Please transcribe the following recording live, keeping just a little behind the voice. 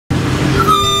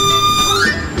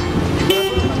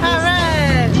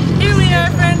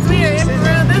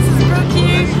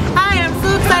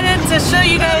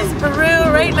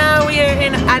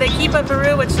Arequipa,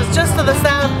 Peru, which is just to the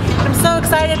south. I'm so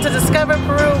excited to discover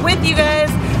Peru with you guys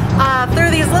through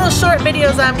these little short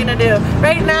videos I'm gonna do.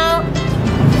 Right now,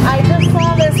 I just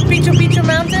saw this Pichu Pichu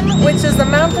mountain, which is a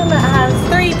mountain that has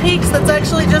 3 peaks that's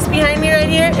actually just behind me right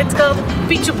here. It's called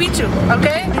Pichu Pichu,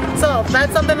 okay? So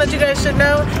that's something that you guys should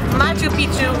know. Machu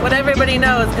Picchu, what everybody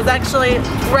knows, is actually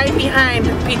right behind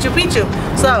Pichu Pichu.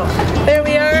 So there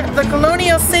we are. The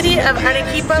colonial city of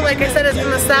Arequipa, like I said, is in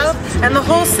the south, and the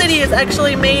whole city is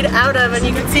actually made out of, and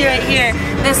you can see right here,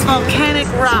 this volcanic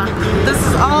rock. This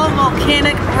is all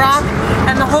volcanic rock,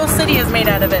 and the whole city is made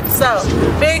out of it. So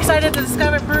very excited to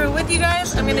discover Peru with you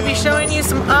guys. I'm going to be showing you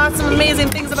some awesome, amazing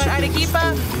things about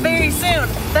Arequipa very soon.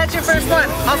 That's your first one.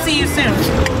 I'll see you soon.